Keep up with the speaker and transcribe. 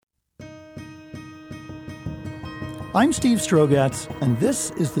I'm Steve Strogatz, and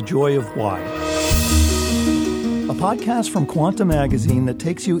this is The Joy of Why, a podcast from Quanta Magazine that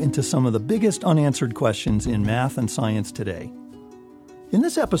takes you into some of the biggest unanswered questions in math and science today. In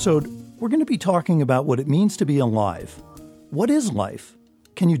this episode, we're going to be talking about what it means to be alive. What is life?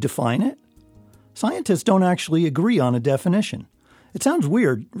 Can you define it? Scientists don't actually agree on a definition. It sounds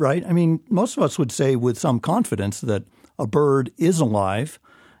weird, right? I mean, most of us would say with some confidence that a bird is alive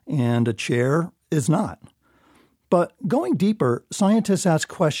and a chair is not. But going deeper, scientists ask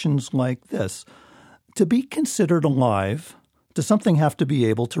questions like this. To be considered alive, does something have to be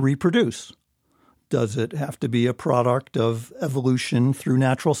able to reproduce? Does it have to be a product of evolution through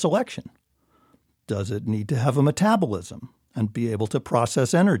natural selection? Does it need to have a metabolism and be able to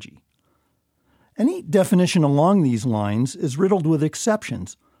process energy? Any definition along these lines is riddled with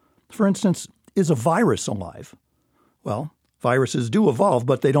exceptions. For instance, is a virus alive? Well, viruses do evolve,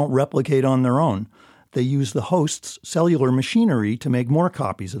 but they don't replicate on their own. They use the host's cellular machinery to make more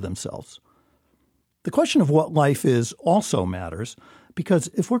copies of themselves. The question of what life is also matters, because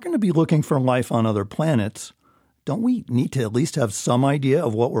if we're going to be looking for life on other planets, don't we need to at least have some idea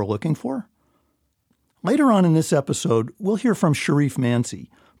of what we're looking for? Later on in this episode, we'll hear from Sharif Mansi,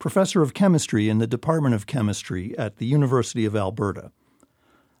 professor of chemistry in the Department of Chemistry at the University of Alberta.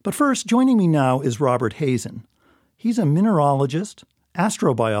 But first, joining me now is Robert Hazen. He's a mineralogist,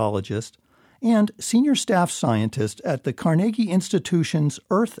 astrobiologist, and senior staff scientist at the Carnegie Institution's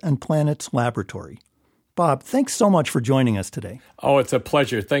Earth and Planets Laboratory. Bob, thanks so much for joining us today. Oh, it's a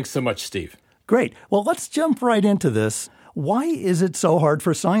pleasure. Thanks so much, Steve. Great. Well, let's jump right into this. Why is it so hard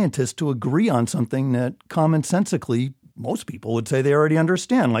for scientists to agree on something that commonsensically most people would say they already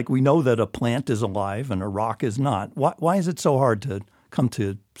understand? Like, we know that a plant is alive and a rock is not. Why is it so hard to come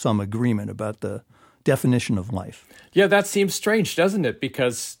to some agreement about the definition of life? Yeah, that seems strange, doesn't it?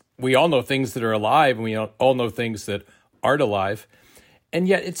 Because we all know things that are alive and we all know things that aren't alive. And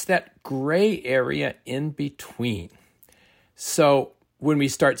yet it's that gray area in between. So when we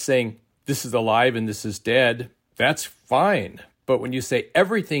start saying this is alive and this is dead, that's fine. But when you say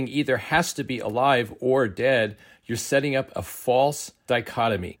everything either has to be alive or dead, you're setting up a false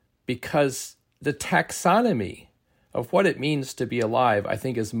dichotomy, because the taxonomy of what it means to be alive, I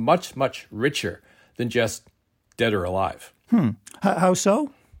think, is much, much richer than just dead or alive. How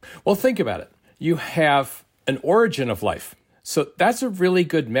so? Well, think about it. You have an origin of life. So that's a really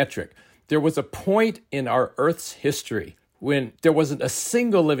good metric. There was a point in our Earth's history when there wasn't a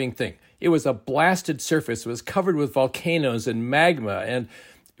single living thing. It was a blasted surface. It was covered with volcanoes and magma, and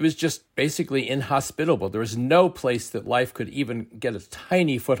it was just basically inhospitable. There was no place that life could even get a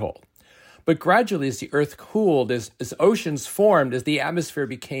tiny foothold. But gradually, as the Earth cooled, as oceans formed, as the atmosphere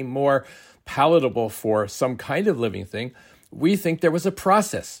became more palatable for some kind of living thing, we think there was a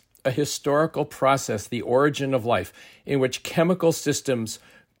process, a historical process, the origin of life, in which chemical systems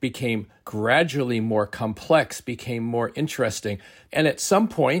became gradually more complex, became more interesting. And at some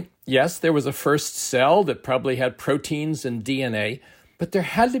point, yes, there was a first cell that probably had proteins and DNA, but there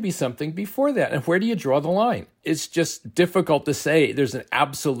had to be something before that. And where do you draw the line? It's just difficult to say there's an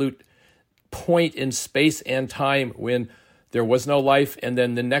absolute point in space and time when there was no life, and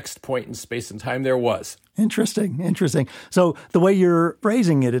then the next point in space and time there was. Interesting. So the way you're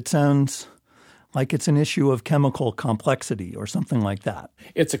phrasing it, it sounds like it's an issue of chemical complexity or something like that.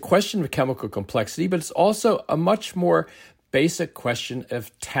 It's a question of chemical complexity, but it's also a much more basic question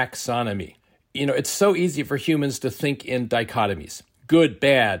of taxonomy. You know, it's so easy for humans to think in dichotomies. Good,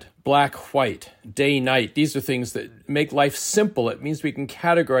 bad, black, white, day, night. These are things that make life simple. It means we can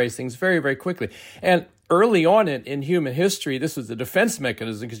categorize things very, very quickly. And early on in human history, this was a defense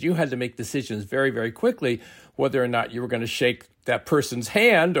mechanism because you had to make decisions very, very quickly whether or not you were going to shake that person's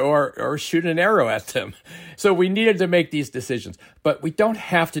hand or shoot an arrow at them. So we needed to make these decisions. But we don't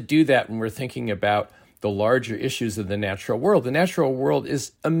have to do that when we're thinking about the larger issues of the natural world. The natural world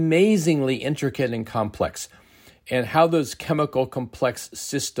is amazingly intricate and complex, and how those chemical complex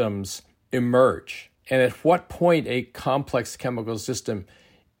systems emerge. And at what point a complex chemical system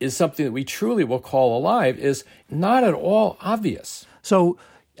is something that we truly will call alive is not at all obvious. So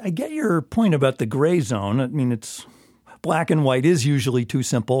I get your point about the gray zone. I mean, it's black and white is usually too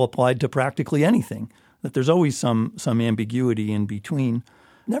simple applied to practically anything, that there's always some ambiguity in between.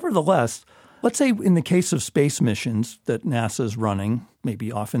 Nevertheless, let's say in the case of space missions that NASA's running,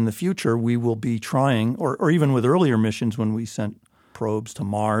 maybe off in the future, we will be trying, or even with earlier missions when we sent probes to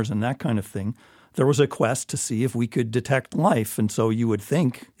Mars and that kind of thing, there was a quest to see if we could detect life. And so you would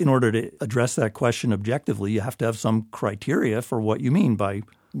think in order to address that question objectively, you have to have some criteria for what you mean by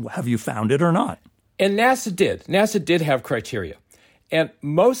have you found it or not? And NASA did. NASA did have criteria. And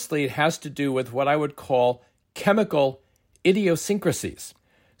mostly it has to do with what I would call chemical idiosyncrasies.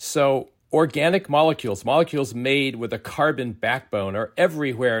 So organic molecules, molecules made with a carbon backbone, are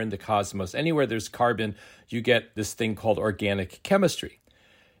everywhere in the cosmos. Anywhere there's carbon, you get this thing called organic chemistry.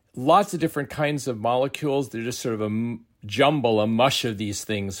 Lots of different kinds of molecules. They're just sort of a jumble, a mush of these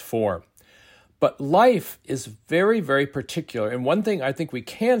things form. But life is very, very particular. And one thing I think we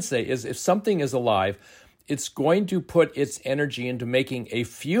can say is if something is alive, it's going to put its energy into making a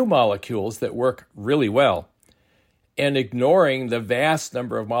few molecules that work really well and ignoring the vast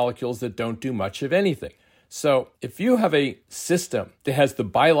number of molecules that don't do much of anything. So if you have a system that has the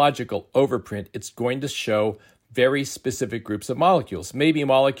biological overprint, it's going to show very specific groups of molecules, maybe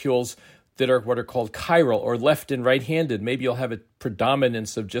molecules that are what are called chiral or left and right-handed. Maybe you'll have a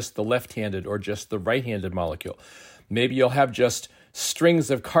predominance of just the left-handed or just the right-handed molecule. Maybe you'll have just strings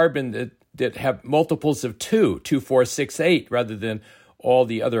of carbon that have multiples of 2, 2, 4, 6, 8, rather than all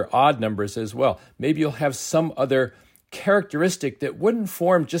the other odd numbers as well. Maybe you'll have some other characteristic that wouldn't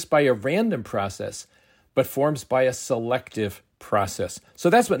form just by a random process, but forms by a selective process. So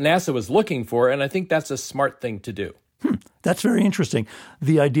that's what NASA was looking for, and I think that's a smart thing to do. That's very interesting.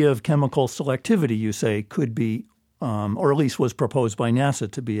 The idea of chemical selectivity, you say, could be, or at least was proposed by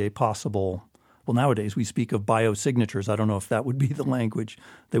NASA to be a possible, well, nowadays we speak of biosignatures. I don't know if that would be the language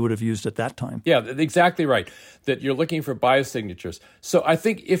they would have used at that time. Yeah, exactly right, that you're looking for biosignatures. So I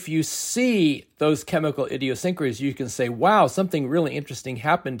think if you see those chemical idiosyncrasies, you can say, wow, something really interesting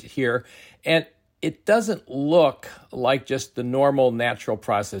happened here. And it doesn't look like just the normal natural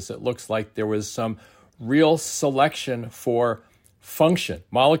process. It looks like there was some real selection for function,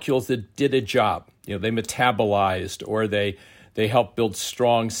 molecules that did a job. You know, they metabolized or they helped build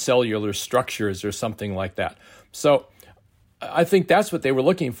strong cellular structures or something like that. So I think that's what they were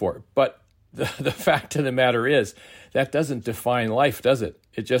looking for. But the fact of the matter is that doesn't define life, does it?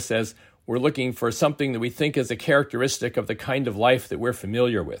 It just says we're looking for something that we think is a characteristic of the kind of life that we're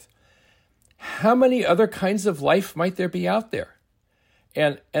familiar with. How many other kinds of life might there be out there?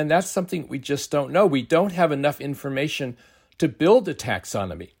 And that's something we just don't know. We don't have enough information to build a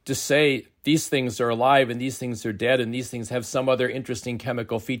taxonomy, to say these things are alive and these things are dead and these things have some other interesting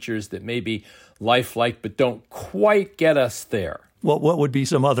chemical features that may be lifelike but don't quite get us there. What would be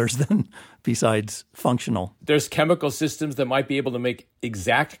some others then besides functional? There's chemical systems that might be able to make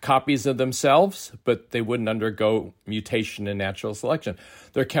exact copies of themselves, but they wouldn't undergo mutation and natural selection.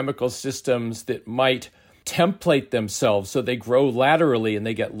 There are chemical systems that might template themselves so they grow laterally and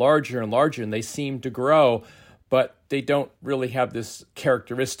they get larger and larger and they seem to grow, but they don't really have this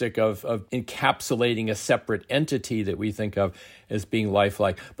characteristic of encapsulating a separate entity that we think of as being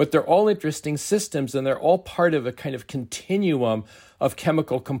lifelike. But they're all interesting systems and they're all part of a kind of continuum of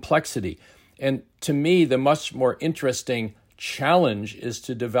chemical complexity. And to me, the much more interesting challenge is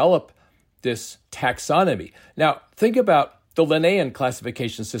to develop this taxonomy. Now, think about the Linnaean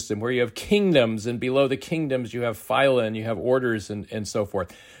classification system where you have kingdoms and below the kingdoms you have phyla and you have orders and so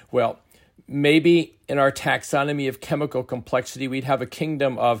forth. Well, maybe in our taxonomy of chemical complexity, we'd have a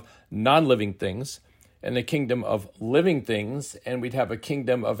kingdom of non-living things and a kingdom of living things, and we'd have a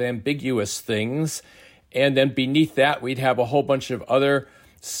kingdom of ambiguous things. And then beneath that, we'd have a whole bunch of other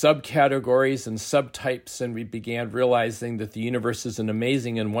subcategories and subtypes, and we began realizing that the universe is an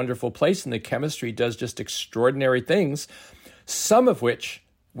amazing and wonderful place, and the chemistry does just extraordinary things, some of which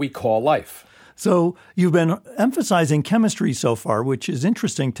we call life. So you've been emphasizing chemistry so far, which is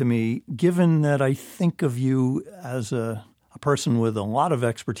interesting to me, given that I think of you as a person with a lot of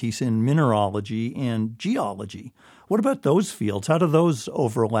expertise in mineralogy and geology. What about those fields? How do those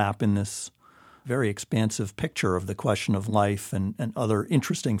overlap in this very expansive picture of the question of life and other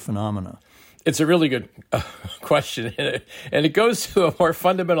interesting phenomena? It's a really good question, and it goes to a more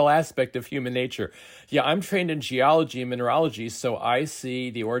fundamental aspect of human nature. Yeah, I'm trained in geology and mineralogy, so I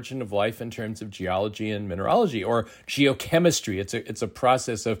see the origin of life in terms of geology and mineralogy, or geochemistry. It's a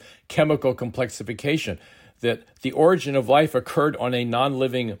process of chemical complexification, that the origin of life occurred on a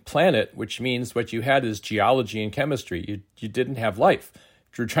non-living planet, which means what you had is geology and chemistry. You didn't have life.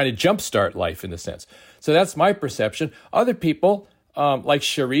 You're trying to jumpstart life in a sense. So that's my perception. Other people, like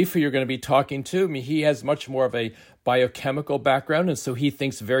Sharif, who you're going to be talking to, I mean, he has much more of a biochemical background, and so he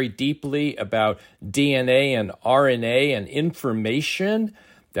thinks very deeply about DNA and RNA and information.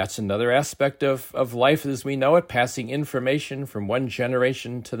 That's another aspect of life as we know it, passing information from one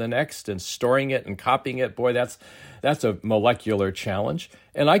generation to the next and storing it and copying it. Boy, that's a molecular challenge.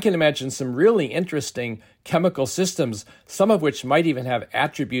 And I can imagine some really interesting chemical systems, some of which might even have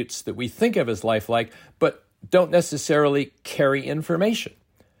attributes that we think of as lifelike, but don't necessarily carry information.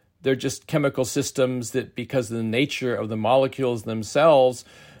 They're just chemical systems that, because of the nature of the molecules themselves,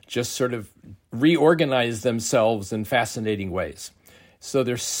 just sort of reorganize themselves in fascinating ways. So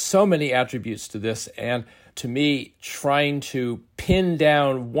there's so many attributes to this. And to me, trying to pin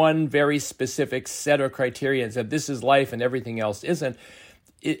down one very specific set of criteria and say this is life and everything else isn't,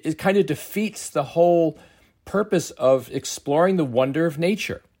 it kind of defeats the whole purpose of exploring the wonder of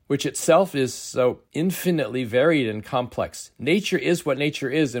nature, which itself is so infinitely varied and complex. Nature is what nature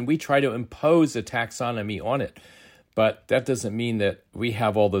is, and we try to impose a taxonomy on it. But that doesn't mean that we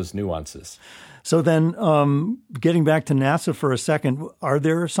have all those nuances. So then, getting back to NASA for a second, are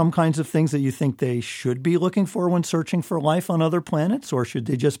there some kinds of things that you think they should be looking for when searching for life on other planets? Or should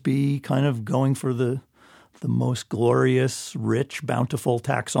they just be kind of going for the most glorious, rich, bountiful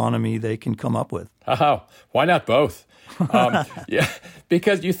taxonomy they can come up with? Oh, why not both? Yeah,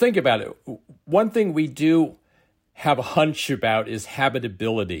 because you think about it. One thing we do have a hunch about is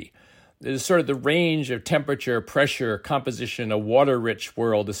habitability. There's sort of the range of temperature, pressure, composition, a water-rich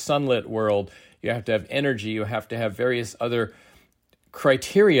world, a sunlit world. You have to have energy. You have to have various other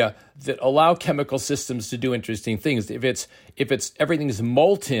criteria that allow chemical systems to do interesting things. If it's everything's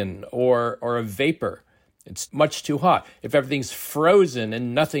molten or a vapor, it's much too hot. If everything's frozen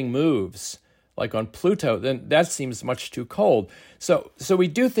and nothing moves, like on Pluto, then that seems much too cold. So we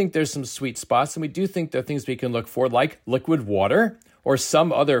do think there's some sweet spots, and we do think there are things we can look for, like liquid water or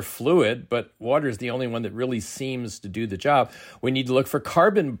some other fluid, but water is the only one that really seems to do the job. We need to look for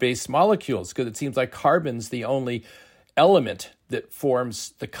carbon-based molecules because it seems like carbon's the only element that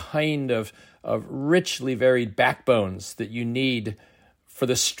forms the kind of richly varied backbones that you need for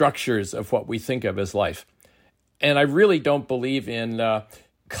the structures of what we think of as life. And I really don't believe in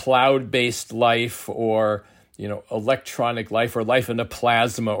cloud-based life or electronic life or life in a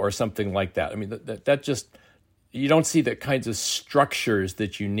plasma or something like that. I mean, that just... You don't see the kinds of structures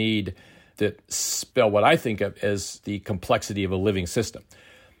that you need that spell what I think of as the complexity of a living system.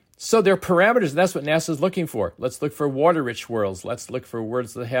 So there are parameters, and that's what NASA is looking for. Let's look for water-rich worlds. Let's look for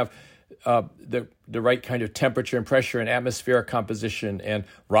worlds that have the right kind of temperature and pressure and atmospheric composition. And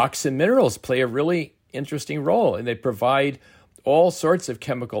rocks and minerals play a really interesting role, and they provide all sorts of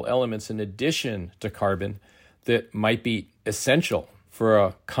chemical elements in addition to carbon that might be essential for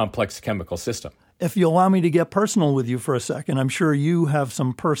a complex chemical system. If you allow me to get personal with you for a second, I'm sure you have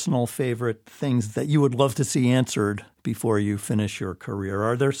some personal favorite things that you would love to see answered before you finish your career.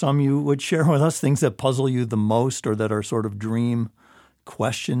 Are there some you would share with us, things that puzzle you the most or that are sort of dream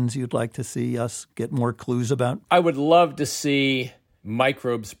questions you'd like to see us get more clues about? I would love to see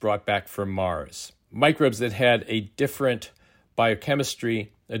microbes brought back from Mars. Microbes that had a different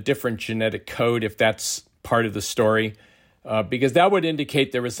biochemistry, a different genetic code, if that's part of the story. Because that would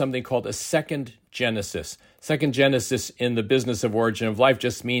indicate there was something called a second genesis. Second genesis in the business of origin of life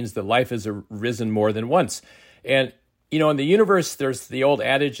just means that life has arisen more than once. And, in the universe, there's the old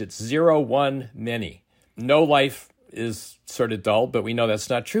adage, it's 0, 1, many. No life is sort of dull, but we know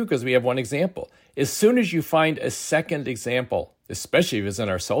that's not true because we have one example. As soon as you find a second example, especially if it's in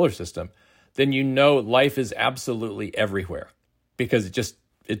our solar system, then life is absolutely everywhere because it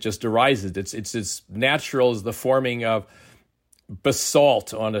just arises. It's as natural as the forming of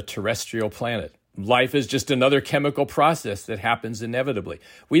basalt on a terrestrial planet. Life is just another chemical process that happens inevitably.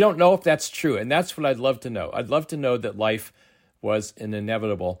 We don't know if that's true, and that's what I'd love to know. I'd love to know that life was an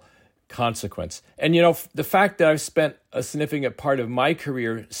inevitable consequence. And, the fact that I've spent a significant part of my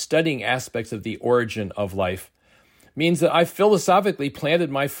career studying aspects of the origin of life means that I philosophically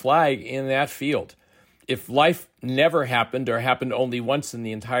planted my flag in that field. If life never happened or happened only once in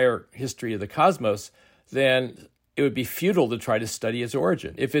the entire history of the cosmos, then it would be futile to try to study its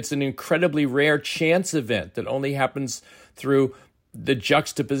origin. If it's an incredibly rare chance event that only happens through the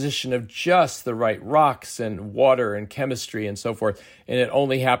juxtaposition of just the right rocks and water and chemistry and so forth, and it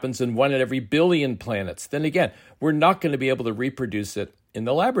only happens in 1 in every billion planets, then again, we're not going to be able to reproduce it in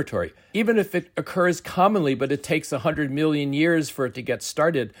the laboratory. Even if it occurs commonly, but it takes 100 million years for it to get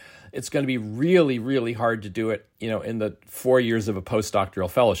started, it's going to be really, really hard to do it, in the 4 years of a postdoctoral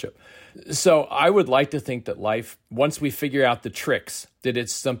fellowship. So I would like to think that life, once we figure out the tricks, that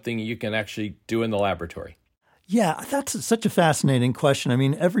it's something you can actually do in the laboratory. Yeah, that's such a fascinating question. I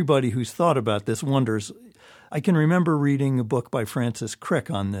mean, everybody who's thought about this wonders. I can remember reading a book by Francis Crick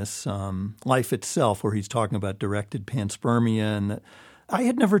on this, Life Itself, where he's talking about directed panspermia. And I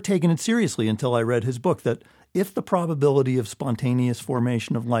had never taken it seriously until I read his book, that if the probability of spontaneous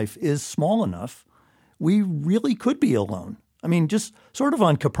formation of life is small enough, we really could be alone. I mean, just sort of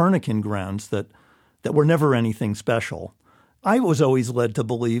on Copernican grounds that we're never anything special. I was always led to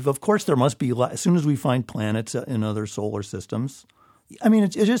believe, of course, there must be, as soon as we find planets in other solar systems. I mean, it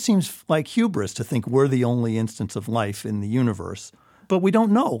just seems like hubris to think we're the only instance of life in the universe. But we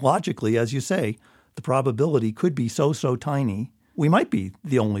don't know. Logically, as you say, the probability could be so tiny. We might be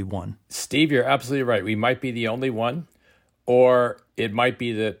the only one. Steve, you're absolutely right. We might be the only one, or it might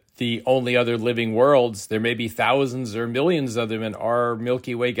be that the only other living worlds, there may be thousands or millions of them in our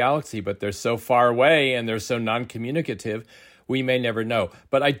Milky Way galaxy, but they're so far away and they're so non-communicative, we may never know.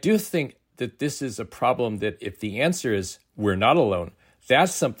 But I do think that this is a problem that if the answer is we're not alone,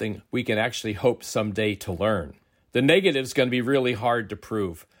 that's something we can actually hope someday to learn. The negative is going to be really hard to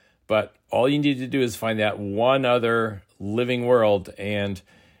prove, but all you need to do is find that one other living world, and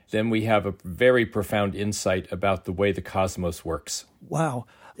then we have a very profound insight about the way the cosmos works. Wow.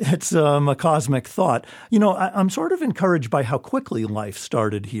 It's a cosmic thought. You know, I'm sort of encouraged by how quickly life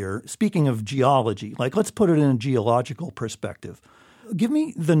started here. Speaking of geology, like let's put it in a geological perspective. Give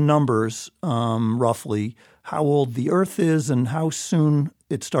me the numbers, roughly, how old the Earth is and how soon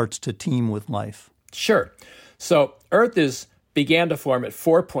it starts to teem with life. Sure. So Earth began to form at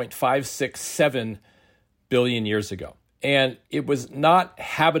 4.567 billion years ago. And it was not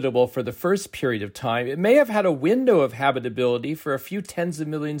habitable for the first period of time. It may have had a window of habitability for a few tens of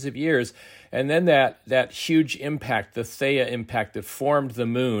millions of years. And then that huge impact, the Theia impact that formed the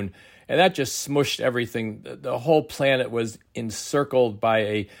moon, and that just smushed everything. The whole planet was encircled by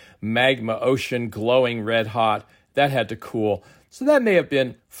a magma ocean, glowing red hot. That had to cool. So that may have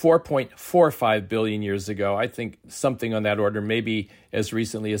been 4.45 billion years ago. I think something on that order, maybe as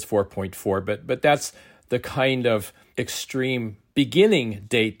recently as 4.4. But that's the kind of extreme beginning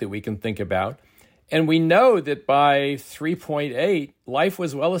date that we can think about. And we know that by 3.8, life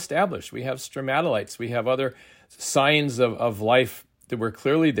was well established. We have stromatolites. We have other signs of life that were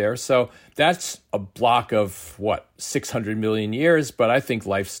clearly there. So that's a block of, 600 million years. But I think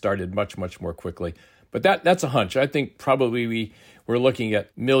life started much, much more quickly. But that's a hunch. I think probably we're looking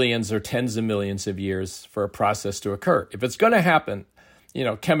at millions or tens of millions of years for a process to occur. If it's going to happen,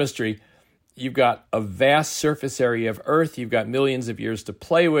 chemistry, you've got a vast surface area of Earth. You've got millions of years to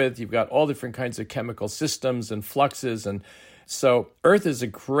play with. You've got all different kinds of chemical systems and fluxes. And so Earth is a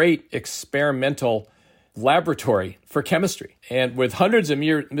great experimental laboratory for chemistry. And with hundreds of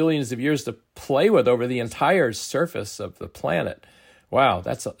millions of years to play with over the entire surface of the planet, wow,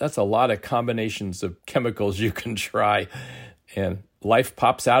 that's a lot of combinations of chemicals you can try, and life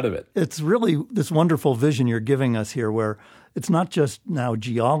pops out of it. It's really this wonderful vision you're giving us here where it's not just now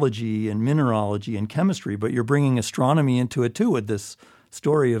geology and mineralogy and chemistry, but you're bringing astronomy into it too with this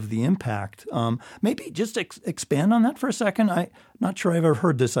story of the impact. Maybe just expand on that for a second. I'm not sure I've ever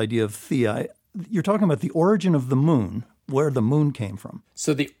heard this idea of Theia. You're talking about the origin of the moon, where the moon came from.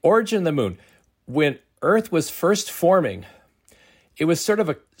 So the origin of the moon, when Earth was first forming, it was sort of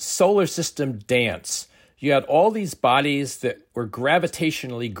a solar system dance. You had all these bodies that were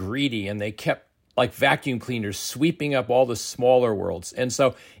gravitationally greedy, and they kept, like vacuum cleaners, sweeping up all the smaller worlds. And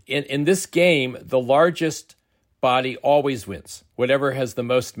so in this game, the largest body always wins. Whatever has the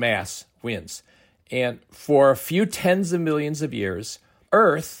most mass wins. And for a few tens of millions of years,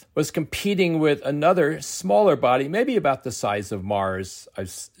 Earth was competing with another smaller body, maybe about the size of Mars,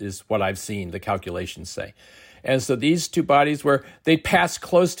 is what I've seen, the calculations say. And so these two bodies they'd pass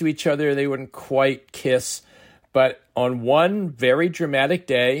close to each other. They wouldn't quite kiss. But on one very dramatic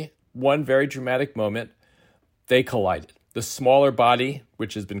day, one very dramatic moment, they collided. The smaller body,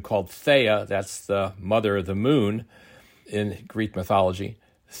 which has been called Theia, that's the mother of the moon in Greek mythology,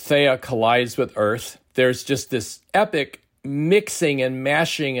 Theia collides with Earth. There's just this epic mixing and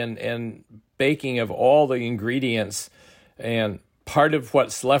mashing and baking of all the ingredients, and part of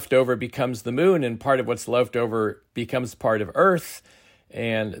what's left over becomes the moon, and part of what's left over becomes part of Earth.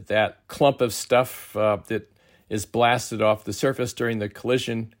 And that clump of stuff that is blasted off the surface during the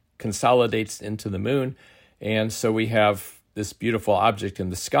collision consolidates into the moon. And so we have this beautiful object in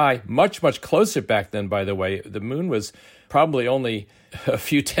the sky, much, much closer back then, by the way. The moon was probably only a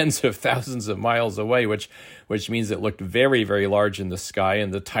few tens of thousands of miles away, which means it looked very, very large in the sky,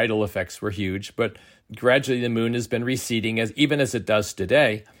 and the tidal effects were huge. But gradually the moon has been receding, even as it does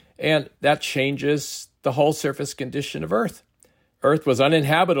today, and that changes the whole surface condition of Earth. Earth was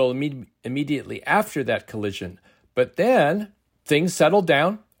uninhabitable immediately after that collision, but then things settled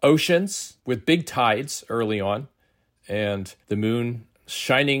down, oceans with big tides early on, and the moon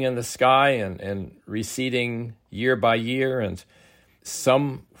shining in the sky and receding year by year, and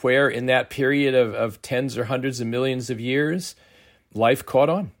somewhere in that period of tens or hundreds of millions of years, life caught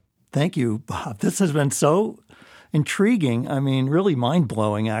on. Thank you, Bob. This has been so intriguing. I mean, really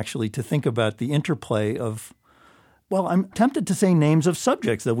mind-blowing, actually, to think about the interplay of, well, I'm tempted to say names of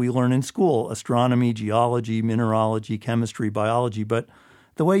subjects that we learn in school: astronomy, geology, mineralogy, chemistry, biology. But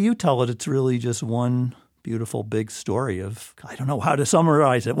the way you tell it, it's really just one beautiful big story of, I don't know how to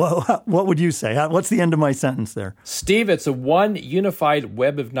summarize it. Well, what would you say? What's the end of my sentence there? Steve, it's a one unified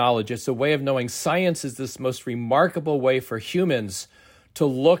web of knowledge. It's a way of knowing science is this most remarkable way for humans to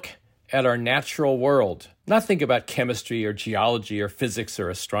look at our natural world. Not think about chemistry or geology or physics or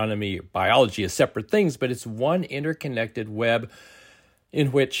astronomy or biology as separate things, but it's one interconnected web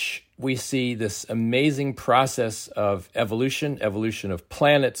in which we see this amazing process of evolution of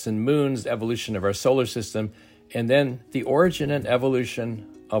planets and moons, evolution of our solar system, and then the origin and evolution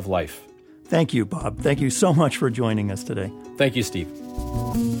of life. Thank you, Bob. Thank you so much for joining us today. Thank you, Steve.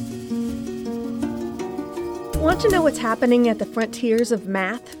 Want to know what's happening at the frontiers of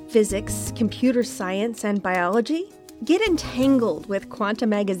math, physics, computer science, and biology? Get entangled with Quanta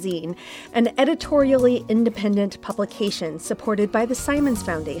Magazine, an editorially independent publication supported by the Simons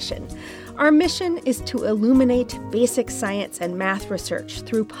Foundation. Our mission is to illuminate basic science and math research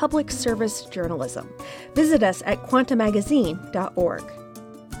through public service journalism. Visit us at quantamagazine.org.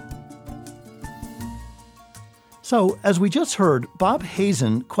 So, as we just heard, Bob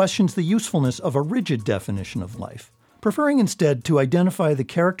Hazen questions the usefulness of a rigid definition of life, preferring instead to identify the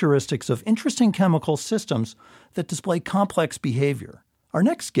characteristics of interesting chemical systems that display complex behavior. Our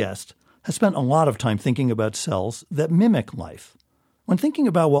next guest has spent a lot of time thinking about cells that mimic life. When thinking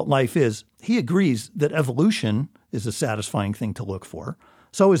about what life is, he agrees that evolution is a satisfying thing to look for.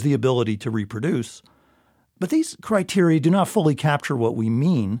 So is the ability to reproduce. But these criteria do not fully capture what we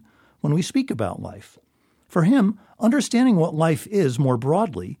mean when we speak about life. For him, understanding what life is more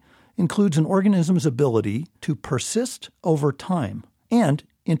broadly includes an organism's ability to persist over time and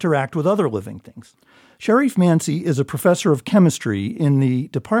interact with other living things. Sharif Mansi is a professor of chemistry in the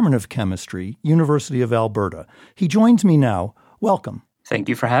Department of Chemistry, University of Alberta. He joins me now. Welcome. Thank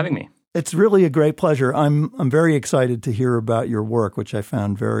you for having me. It's really a great pleasure. I'm very excited to hear about your work, which I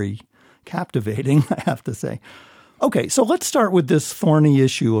found very captivating, I have to say. Okay, so let's start with this thorny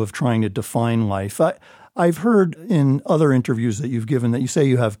issue of trying to define life. I've heard in other interviews that you've given that you say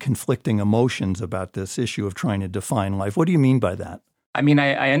you have conflicting emotions about this issue of trying to define life. What do you mean by that? I mean,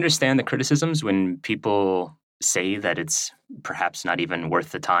 I understand the criticisms when people say that it's perhaps not even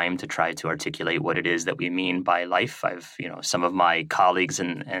worth the time to try to articulate what it is that we mean by life. Some of my colleagues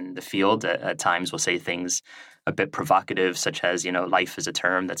in the field at times will say things a bit provocative, such as, life is a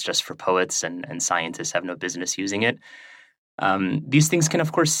term that's just for poets and scientists have no business using it. These things can,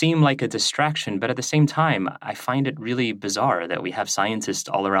 of course, seem like a distraction, but at the same time, I find it really bizarre that we have scientists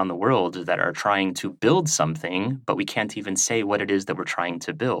all around the world that are trying to build something, but we can't even say what it is that we're trying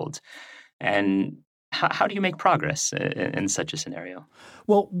to build. And how do you make progress in such a scenario?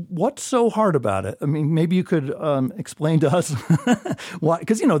 Well, what's so hard about it? I mean, maybe you could explain to us why.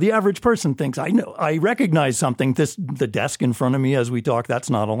 Because, the average person thinks, I recognize something. The desk in front of me as we talk, that's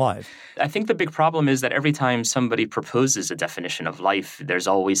not alive. I think the big problem is that every time somebody proposes a definition of life, there's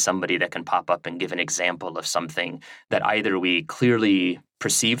always somebody that can pop up and give an example of something that either we clearly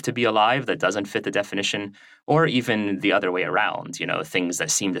perceived to be alive that doesn't fit the definition, or even the other way around, things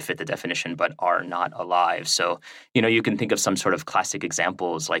that seem to fit the definition but are not alive. So, you can think of some sort of classic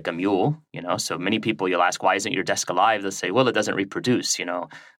examples like a mule, so many people you'll ask, why isn't your desk alive? They'll say, well, it doesn't reproduce,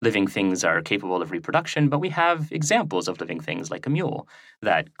 living things are capable of reproduction, but we have examples of living things like a mule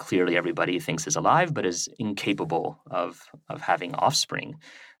that clearly everybody thinks is alive but is incapable of having offspring.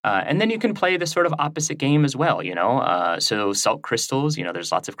 And then you can play this sort of opposite game as well, So salt crystals,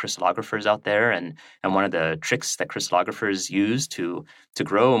 there's lots of crystallographers out there. And one of the tricks that crystallographers use to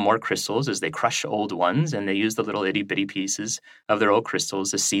grow more crystals is they crush old ones and they use the little itty-bitty pieces of their old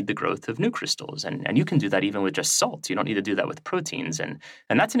crystals to seed the growth of new crystals. And you can do that even with just salt. You don't need to do that with proteins. And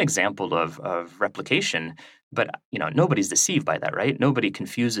that's an example of replication. But, nobody's deceived by that, right? Nobody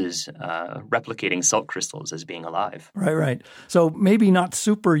confuses replicating salt crystals as being alive. Right. So maybe not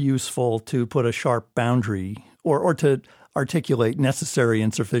super useful to put a sharp boundary or to articulate necessary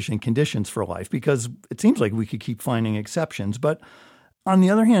and sufficient conditions for life, because it seems like we could keep finding exceptions. But on the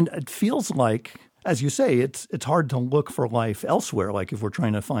other hand, it feels like, as you say, it's hard to look for life elsewhere, like if we're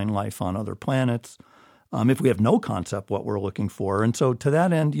trying to find life on other planets, if we have no concept what we're looking for. And so to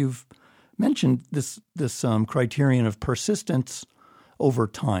that end, you've mentioned this criterion of persistence over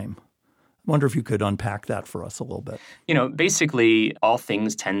time. I wonder if you could unpack that for us a little bit. Basically, all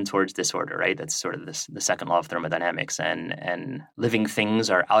things tend towards disorder, right? That's sort of the second law of thermodynamics. And living things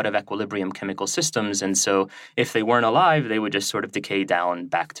are out of equilibrium chemical systems. And so if they weren't alive, they would just sort of decay down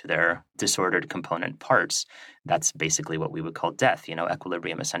back to their disordered component parts. That's basically what we would call death.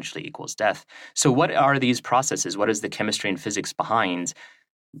 Equilibrium essentially equals death. So what are these processes? What is the chemistry and physics behind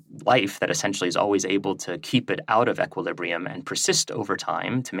life that essentially is always able to keep it out of equilibrium and persist over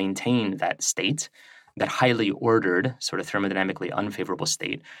time to maintain that state? that highly ordered, sort of thermodynamically unfavorable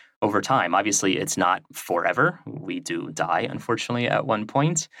state over time. Obviously, it's not forever. We do die, unfortunately, at one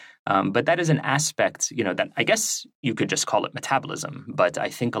point. But that is an aspect, that I guess you could just call it metabolism. But I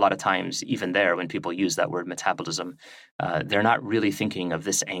think a lot of times, even there, when people use that word metabolism, they're not really thinking of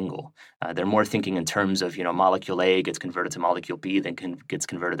this angle. They're more thinking in terms of, molecule A gets converted to molecule B, then gets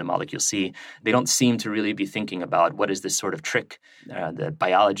converted to molecule C. They don't seem to really be thinking about what is this sort of trick that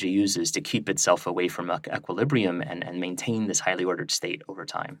biology uses to keep itself away from equilibrium and maintain this highly ordered state over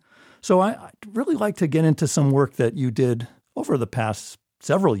time. So I'd really like to get into some work that you did over the past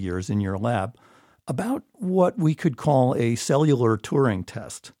several years in your lab about what we could call a cellular Turing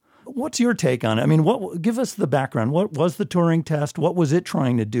test. What's your take on it? I mean, give us the background. What was the Turing test? What was it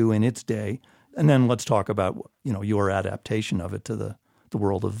trying to do in its day? And then let's talk about, your adaptation of it to the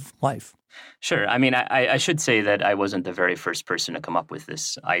world of life. Sure. I mean, I should say that I wasn't the very first person to come up with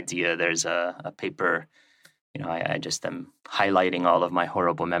this idea. There's a paper, I just am highlighting all of my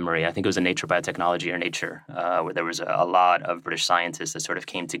horrible memory. I think it was in Nature Biotechnology or Nature, where there was a lot of British scientists that sort of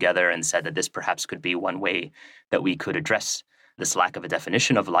came together and said that this perhaps could be one way that we could address this lack of a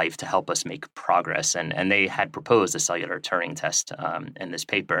definition of life to help us make progress. And they had proposed a cellular Turing test in this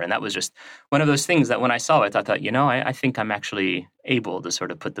paper. And that was just one of those things that when I saw it, I thought, I think I'm actually able to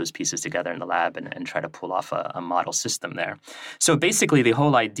sort of put those pieces together in the lab and try to pull off a model system there. So basically, the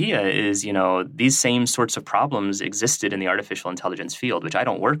whole idea is, these same sorts of problems existed in the artificial intelligence field, which I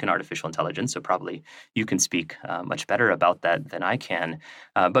don't work in artificial intelligence, so probably you can speak much better about that than I can.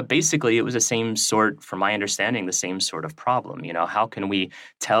 But basically, it was from my understanding, the same sort of problem. How can we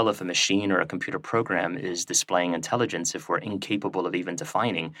tell if a machine or a computer program is displaying intelligence if we're incapable of even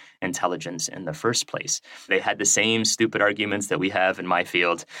defining intelligence in the first place? They had the same stupid arguments that we have in my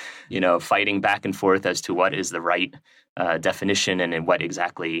field, fighting back and forth as to what is the right definition and what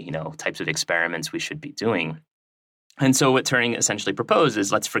exactly, types of experiments we should be doing. And so what Turing essentially proposed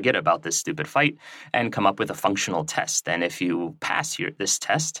is let's forget about this stupid fight and come up with a functional test. And if you pass this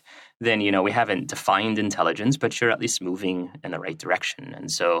test, then, we haven't defined intelligence, but you're at least moving in the right direction.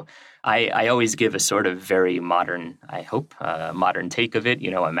 And so I always give a sort of very modern, I hope, modern take of it.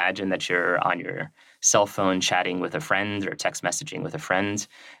 Imagine that you're on your cell phone chatting with a friend or text messaging with a friend,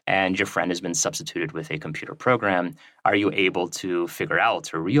 and your friend has been substituted with a computer program. Are you able to figure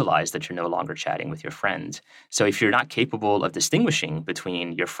out or realize that you're no longer chatting with your friend? So if you're not capable of distinguishing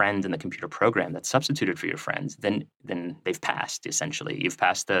between your friend and the computer program that's substituted for your friend, then they've passed, essentially. You've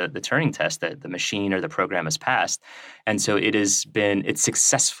passed the Turing test that the machine or the program has passed. And so it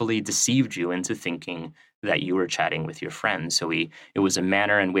successfully deceived you into thinking that you were chatting with your friend. So it was a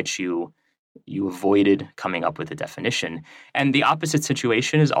manner in which you avoided coming up with a definition. And the opposite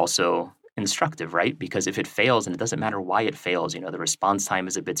situation is also instructive, right? Because if it fails, and it doesn't matter why it fails, the response time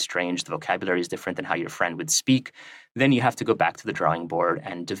is a bit strange, the vocabulary is different than how your friend would speak, then you have to go back to the drawing board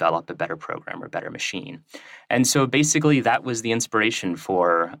and develop a better program or better machine. And so basically that was the inspiration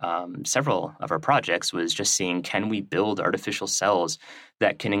for several of our projects, was just seeing, can we build artificial cells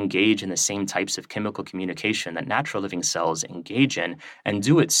that can engage in the same types of chemical communication that natural living cells engage in, and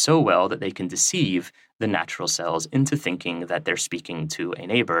do it so well that they can deceive the natural cells into thinking that they're speaking to a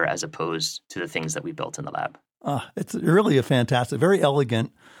neighbor as opposed to the things that we built in the lab. It's really a fantastic, very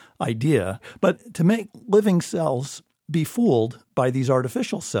elegant idea. But to make living cells be fooled by these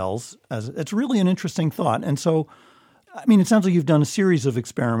artificial cells, it's really an interesting thought. And so, it sounds like you've done a series of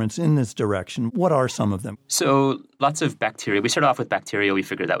experiments in this direction. What are some of them? So lots of bacteria. We started off with bacteria. We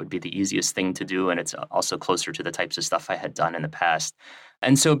figured that would be the easiest thing to do, and it's also closer to the types of stuff I had done in the past.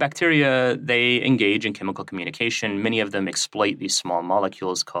 And so bacteria, they engage in chemical communication. Many of them exploit these small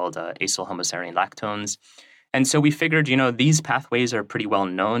molecules called acyl homoserine lactones. And so we figured, these pathways are pretty well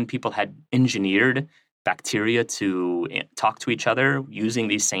known. People had engineered bacteria to talk to each other using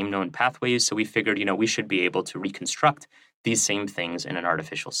these same known pathways. So we figured, we should be able to reconstruct these same things in an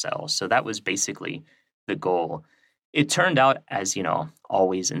artificial cell. So that was basically the goal. It turned out, as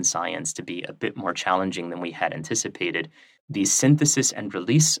always in science, to be a bit more challenging than we had anticipated. The synthesis and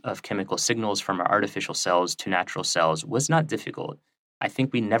release of chemical signals from our artificial cells to natural cells was not difficult. I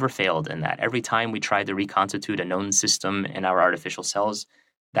think we never failed in that. Every time we tried to reconstitute a known system in our artificial cells,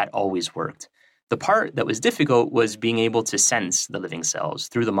 that always worked. The part that was difficult was being able to sense the living cells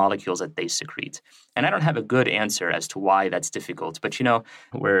through the molecules that they secrete. And I don't have a good answer as to why that's difficult. But,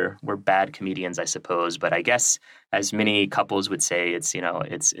 we're bad comedians, I suppose. But I guess, as many couples would say,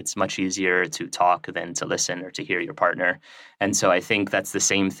 it's much easier to talk than to listen or to hear your partner. And so I think that's the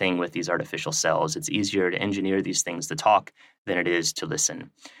same thing with these artificial cells. It's easier to engineer these things to talk than it is to listen.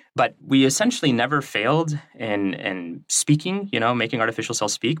 But we essentially never failed in speaking, making artificial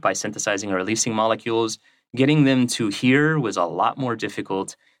cells speak by synthesizing or releasing molecules. Getting them to hear was a lot more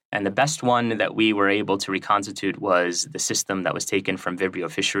difficult. And the best one that we were able to reconstitute was the system that was taken from Vibrio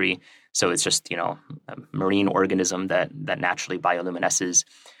fischeri. So it's just, a marine organism that naturally bioluminesces.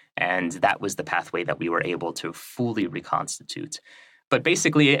 And that was the pathway that we were able to fully reconstitute. But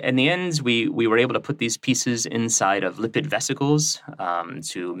basically, in the end, we were able to put these pieces inside of lipid vesicles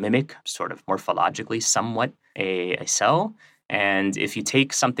to mimic sort of morphologically somewhat a cell. And if you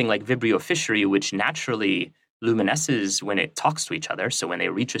take something like Vibrio fischeri, which naturally luminesces when it talks to each other, so when they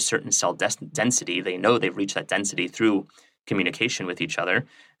reach a certain cell density, they know they've reached that density through communication with each other,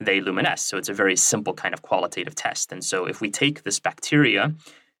 they luminesce. So it's a very simple kind of qualitative test. And so if we take this bacteria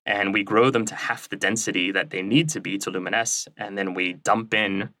and we grow them to half the density that they need to be to luminesce, and then we dump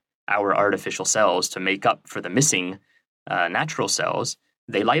in our artificial cells to make up for the missing natural cells,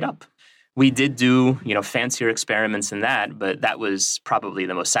 they light up. We did do, fancier experiments than that, but that was probably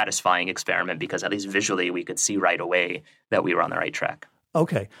the most satisfying experiment because at least visually we could see right away that we were on the right track.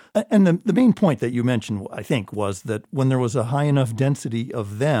 Okay. And the main point that you mentioned, I think, was that when there was a high enough density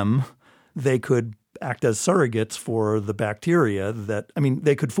of them, they could act as surrogates for the bacteria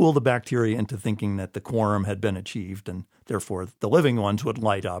they could fool the bacteria into thinking that the quorum had been achieved and therefore the living ones would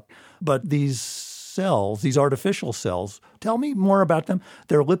light up. But these cells, these artificial cells, tell me more about them.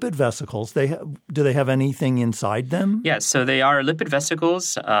 They're lipid vesicles. Do they have anything inside them? Yeah, so they are lipid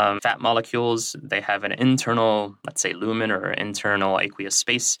vesicles, fat molecules. They have an internal, let's say, lumen or internal aqueous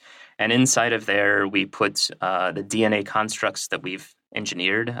space. And inside of there, we put the DNA constructs that we've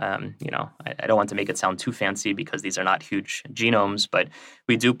engineered. I don't want to make it sound too fancy because these are not huge genomes, but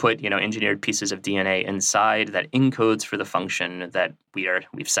we do put, engineered pieces of DNA inside that encodes for the function that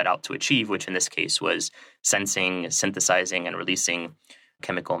we've set out to achieve, which in this case was sensing, synthesizing, and releasing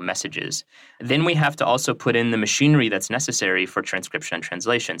chemical messages. Then we have to also put in the machinery that's necessary for transcription and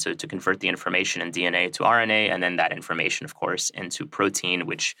translation, so to convert the information in DNA to RNA, and then that information, of course, into protein,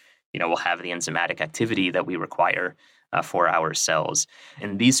 which will have the enzymatic activity that we require for our cells.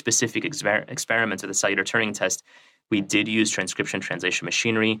 In these specific experiments of the cellular Turing test, we did use transcription translation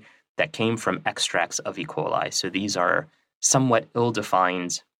machinery that came from extracts of E. coli. So these are somewhat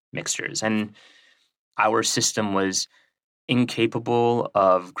ill-defined mixtures. And our system was incapable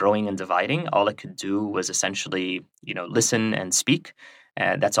of growing and dividing. All it could do was essentially, listen and speak.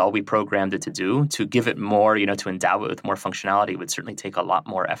 That's all we programmed it to do. To give it more, to endow it with more functionality would certainly take a lot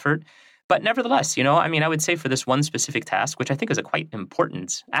more effort. But nevertheless, I would say for this one specific task, which I think is a quite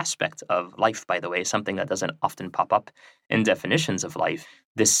important aspect of life, by the way, something that doesn't often pop up in definitions of life,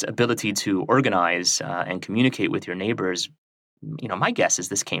 this ability to organize and communicate with your neighbors, my guess is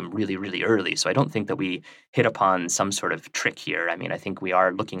this came really, really early. So I don't think that we hit upon some sort of trick here. I think we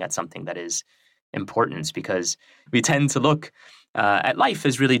are looking at something that is important because we tend to look at life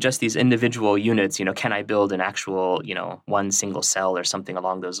as really just these individual units. Can I build an actual, one single cell or something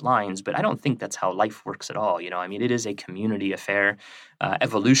along those lines? But I don't think that's how life works at all. It is a community affair.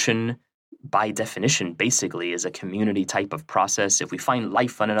 Evolution, by definition, basically is a community type of process. If we find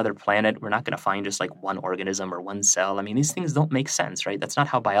life on another planet, we're not going to find just like one organism or one cell. These things don't make sense, right? That's not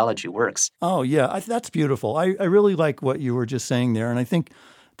how biology works. Oh, yeah. That's beautiful. I really like what you were just saying there. And I think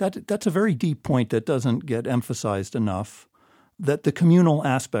that's a very deep point that doesn't get emphasized enough. That the communal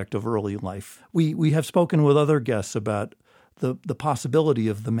aspect of early life. We have spoken with other guests about the possibility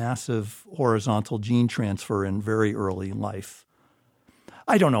of the massive horizontal gene transfer in very early life.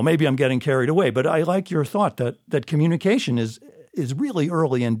 I don't know, maybe I'm getting carried away, but I like your thought that communication is really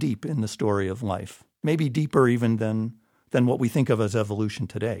early and deep in the story of life, maybe deeper even than what we think of as evolution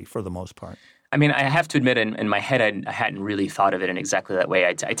today for the most part. I have to admit, in my head, I hadn't really thought of it in exactly that way.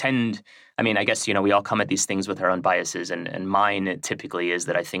 I guess, we all come at these things with our own biases, and mine typically is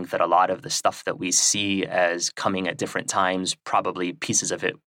that I think that a lot of the stuff that we see as coming at different times, probably pieces of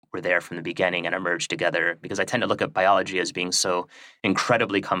it were there from the beginning and emerged together, because I tend to look at biology as being so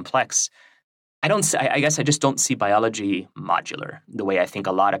incredibly complex. I guess I just don't see biology modular the way I think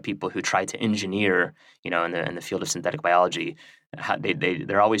a lot of people who try to engineer, in the field of synthetic biology,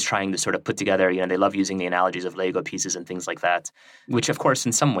 they're always trying to sort of put together, they love using the analogies of Lego pieces and things like that, which of course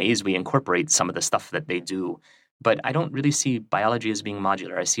in some ways we incorporate some of the stuff that they do. But I don't really see biology as being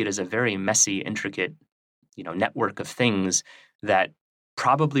modular. I see it as a very messy, intricate, network of things that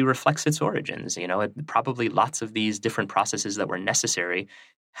probably reflects its origins. Probably lots of these different processes that were necessary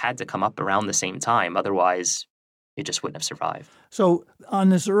had to come up around the same time. Otherwise, it just wouldn't have survived. So on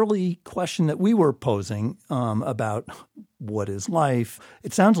this early question that we were posing about what is life,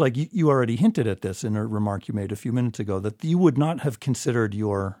 it sounds like you already hinted at this in a remark you made a few minutes ago, that you would not have considered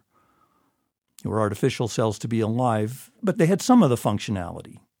your or artificial cells to be alive, but they had some of the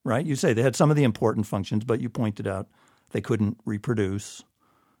functionality, right? You say they had some of the important functions, but you pointed out they couldn't reproduce.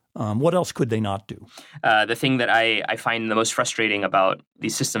 What else could they not do? The thing that I find the most frustrating about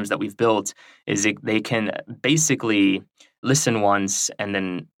these systems that we've built is they can basically listen once and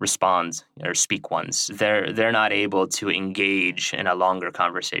then respond or speak once. They're not able to engage in a longer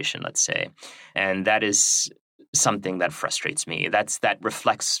conversation, let's say. And that is something that frustrates me. That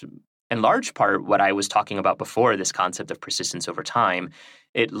reflects in large part what I was talking about before, this concept of persistence over time.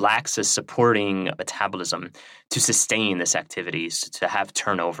 It lacks a supporting metabolism to sustain this activity, to have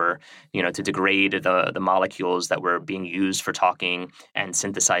turnover, to degrade the molecules that were being used for talking and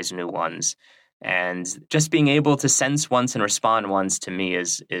synthesize new ones. And just being able to sense once and respond once, to me,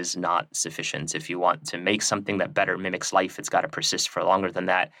 is not sufficient. If you want to make something that better mimics life, it's got to persist for longer than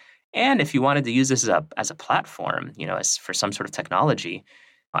that. And if you wanted to use this as a platform, as for some sort of technology,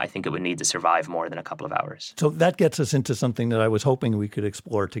 I think it would need to survive more than a couple of hours. So that gets us into something that I was hoping we could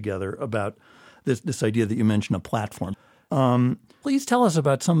explore together about this idea that you mentioned, a platform. Please tell us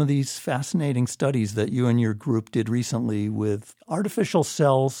about some of these fascinating studies that you and your group did recently with artificial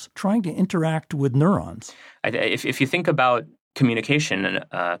cells trying to interact with neurons. If you think about communication,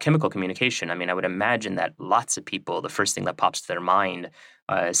 chemical communication, I would imagine that lots of people, the first thing that pops to their mind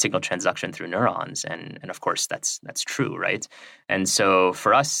is signal transduction through neurons. And of course, that's true, right? And so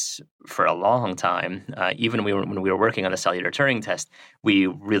for us, for a long time, even when we were working on the cellular Turing test, we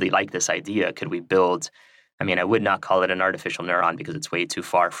really liked this idea. Could we build, I would not call it an artificial neuron because it's way too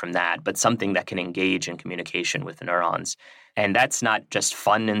far from that, but something that can engage in communication with the neurons. And that's not just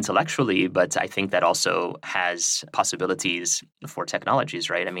fun intellectually, but I think that also has possibilities for technologies,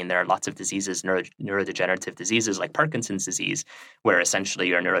 right? There are lots of diseases, neurodegenerative diseases like Parkinson's disease, where essentially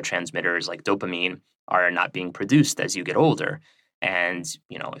your neurotransmitters like dopamine are not being produced as you get older. And,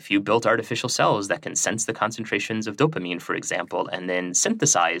 if you built artificial cells that can sense the concentrations of dopamine, for example, and then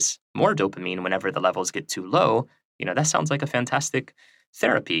synthesize more dopamine whenever the levels get too low, that sounds like a fantastic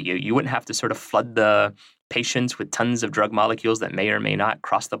therapy. You wouldn't have to sort of flood the patients with tons of drug molecules that may or may not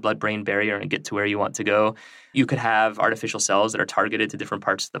cross the blood-brain barrier and get to where you want to go. You could have artificial cells that are targeted to different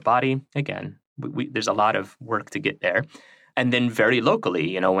parts of the body. Again, there's a lot of work to get there. And then very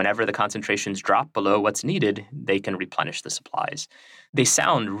locally, whenever the concentrations drop below what's needed, they can replenish the supplies. They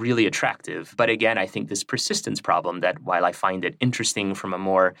sound really attractive. But again, I think this persistence problem that, while I find it interesting from a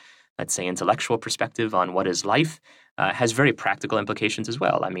more, let's say, intellectual perspective on what is life, has very practical implications as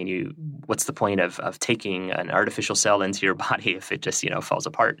well. What's the point of taking an artificial cell into your body if it just, falls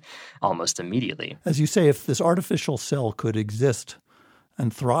apart almost immediately? As you say, if this artificial cell could exist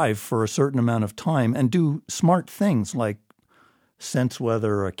and thrive for a certain amount of time and do smart things like sense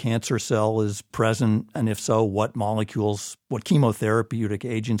whether a cancer cell is present, and if so, what molecules, what chemotherapeutic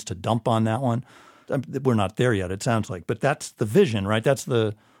agents to dump on that one. We're not there yet, it sounds like. But that's the vision, right? That's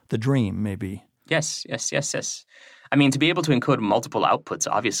the dream, maybe. Yes. To be able to encode multiple outputs,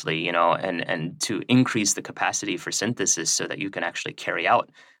 obviously, and to increase the capacity for synthesis so that you can actually carry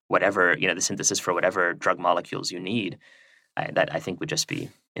out whatever, the synthesis for whatever drug molecules you need, that I think would just be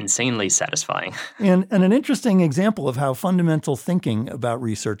insanely satisfying. And an interesting example of how fundamental thinking about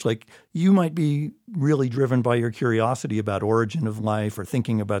research, like you might be really driven by your curiosity about origin of life or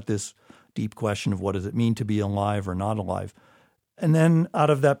thinking about this deep question of what does it mean to be alive or not alive. And then out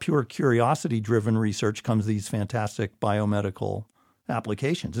of that pure curiosity-driven research comes these fantastic biomedical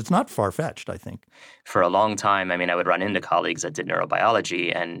applications. It's not far-fetched, I think. For a long time, I would run into colleagues that did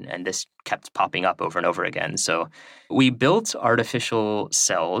neurobiology, and this kept popping up over and over again. So we built artificial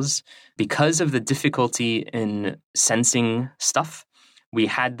cells because of the difficulty in sensing stuff. We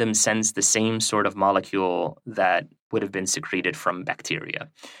had them sense the same sort of molecule that would have been secreted from bacteria.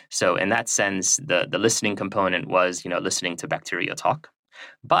 So in that sense, the listening component was, listening to bacteria talk.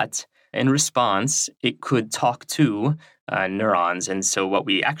 But in response, it could talk to neurons. And so what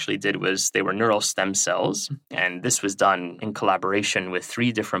we actually did was they were neural stem cells. And this was done in collaboration with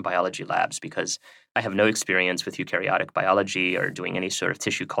 3 different biology labs because I have no experience with eukaryotic biology or doing any sort of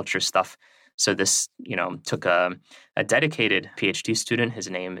tissue culture stuff. So this, took a dedicated PhD student. His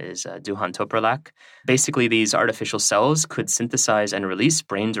name is Duhan Topralak. Basically, these artificial cells could synthesize and release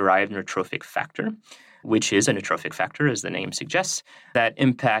brain-derived neurotrophic factor, which is a neurotrophic factor, as the name suggests, that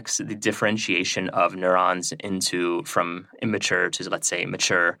impacts the differentiation of neurons from immature to, let's say,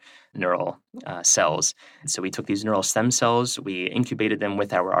 mature neural cells. And so we took these neural stem cells, we incubated them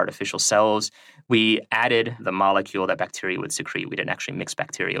with our artificial cells, we added the molecule that bacteria would secrete. We didn't actually mix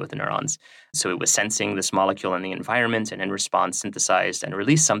bacteria with the neurons. So it was sensing this molecule in the environment and in response synthesized and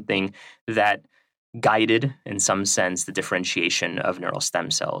released something that guided, in some sense, the differentiation of neural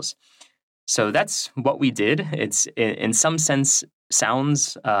stem cells. So that's what we did. It's in some sense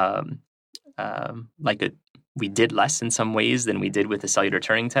sounds like we did less in some ways than we did with the cellular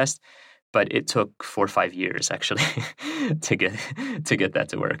Turing test, but it took 4 or 5 years actually to get that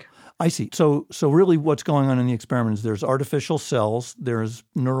to work. I see. So really what's going on in the experiment is there's artificial cells, there's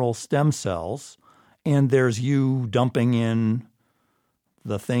neural stem cells, and there's you dumping in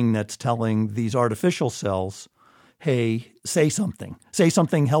the thing that's telling these artificial cells, hey, say something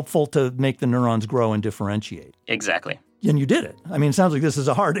helpful to make the neurons grow and differentiate. Exactly. And you did it. I mean, it sounds like this is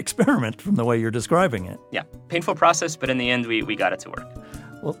a hard experiment from the way you're describing it. Yeah, painful process, but in the end, we got it to work.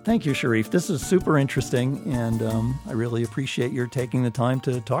 Well, thank you, Sharif. This is super interesting, and I really appreciate your taking the time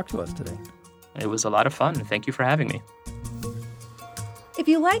to talk to us today. It was a lot of fun. Thank you for having me. If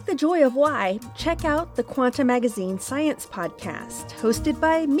you like The Joy of Why, check out the Quanta Magazine Science Podcast, hosted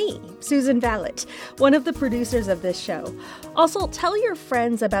by me, Susan Vallet, one of the producers of this show. Also, tell your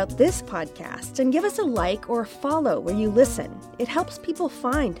friends about this podcast and give us a like or follow where you listen. It helps people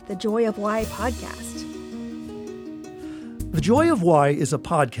find The Joy of Why podcast. The Joy of Why is a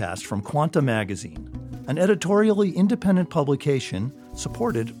podcast from Quanta Magazine, an editorially independent publication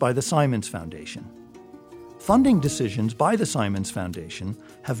supported by the Simons Foundation. Funding decisions by the Simons Foundation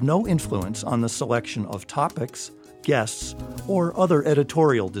have no influence on the selection of topics, guests, or other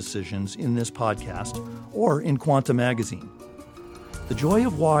editorial decisions in this podcast or in Quanta Magazine. The Joy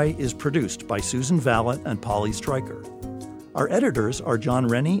of Why is produced by Susan Vallet and Polly Stryker. Our editors are John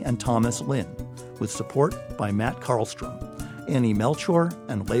Rennie and Thomas Lynn, with support by Matt Karlstrom, Annie Melchor,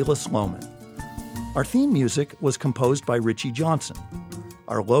 and Layla Sloman. Our theme music was composed by Richie Johnson.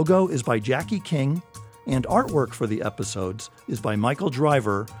 Our logo is by Jackie King, and artwork for the episodes is by Michael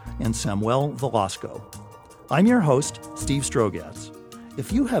Driver and Samuel Velasco. I'm your host, Steve Strogatz.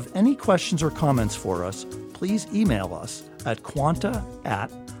 If you have any questions or comments for us, please email us at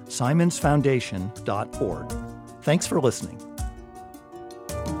quanta@simonsfoundation.org. Thanks for listening.